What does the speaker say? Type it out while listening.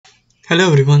Hello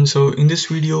everyone, so in this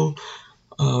video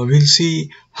we'll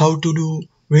see how to do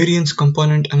variance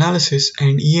component analysis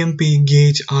and EMP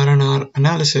gauge R&R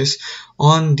analysis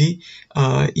on the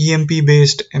EMP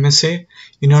based MSA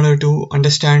in order to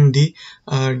understand the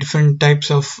different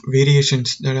types of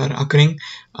variations that are occurring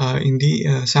in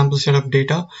the sample set of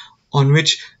data on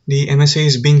which the MSA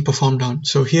is being performed on.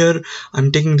 So here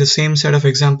I'm taking the same set of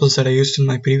examples that I used in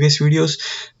my previous videos,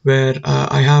 where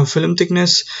I have film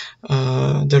thickness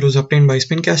that was obtained by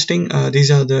spin casting. These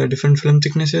are the different film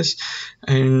thicknesses,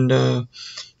 and the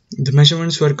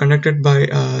measurements were conducted by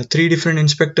 3 different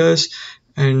inspectors,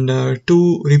 and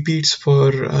 2 repeats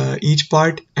for each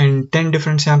part, and 10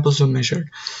 different samples were measured.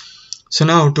 So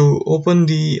now to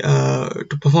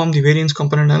perform the variance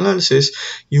component analysis,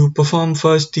 you perform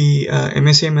first the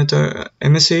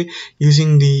MSA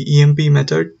using the EMP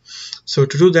method. So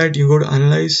to do that, you go to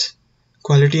Analyze,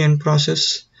 Quality and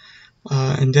Process,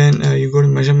 and then you go to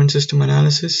Measurement System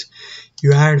Analysis.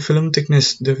 You add film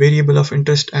thickness, the variable of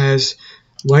interest, as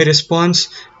Y response,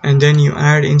 and then you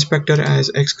add inspector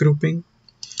as X grouping.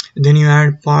 And then you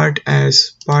add part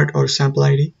as part or sample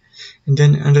ID. And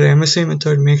then under MSA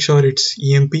method, make sure it's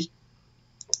EMP,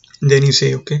 and then you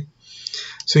say OK.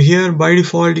 So here by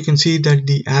default you can see that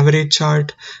the average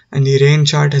chart and the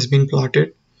range chart has been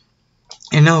plotted,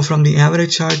 and now from the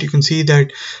average chart you can see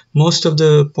that most of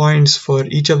the points for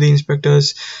each of the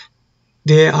inspectors,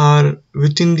 they are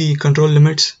within the control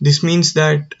limits. This means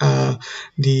that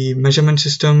the measurement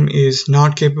system is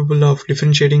not capable of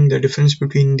differentiating the difference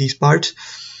between these parts,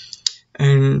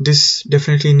 and this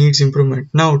definitely needs improvement.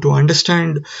 Now to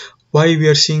understand why we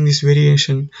are seeing this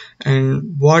variation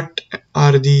and what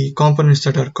are the components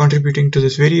that are contributing to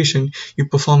this variation, you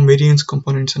perform variance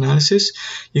components analysis.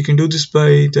 You can do this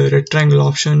by the red triangle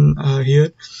option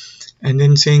here, and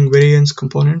then saying variance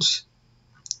components.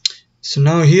 So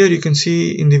now here you can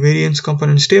see in the variance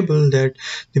components table that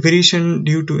the variation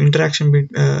due to interaction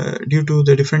due to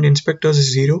the different inspectors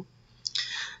is 0.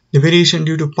 The variation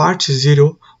due to parts is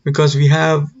 0 because we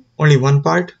have only one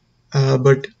part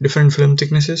but different film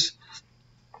thicknesses.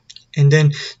 And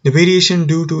then the variation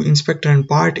due to inspector and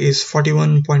part is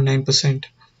 41.9%.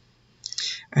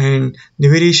 And the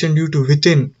variation due to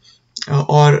within,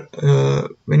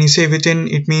 when you say within,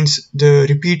 it means the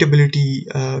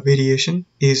repeatability variation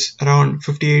is around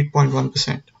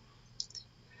 58.1%.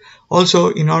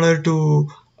 Also, in order to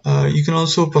you can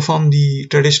also perform the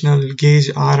traditional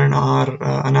gauge R&R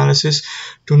analysis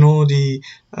to know the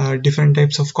different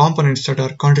types of components that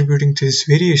are contributing to this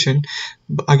variation,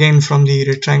 again from the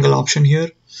red triangle option here,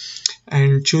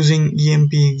 and choosing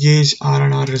EMP gauge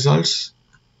R&R results.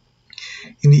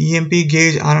 In the EMP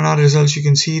gauge R&R results, you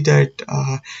can see that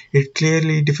it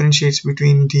clearly differentiates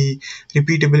between the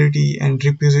repeatability and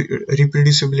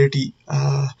reproducibility.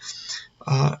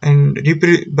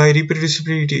 By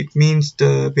reproducibility, it means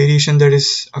the variation that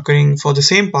is occurring for the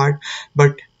same part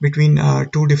but between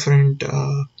 2 different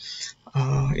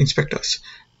inspectors.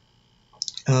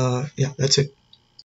 Yeah, that's it.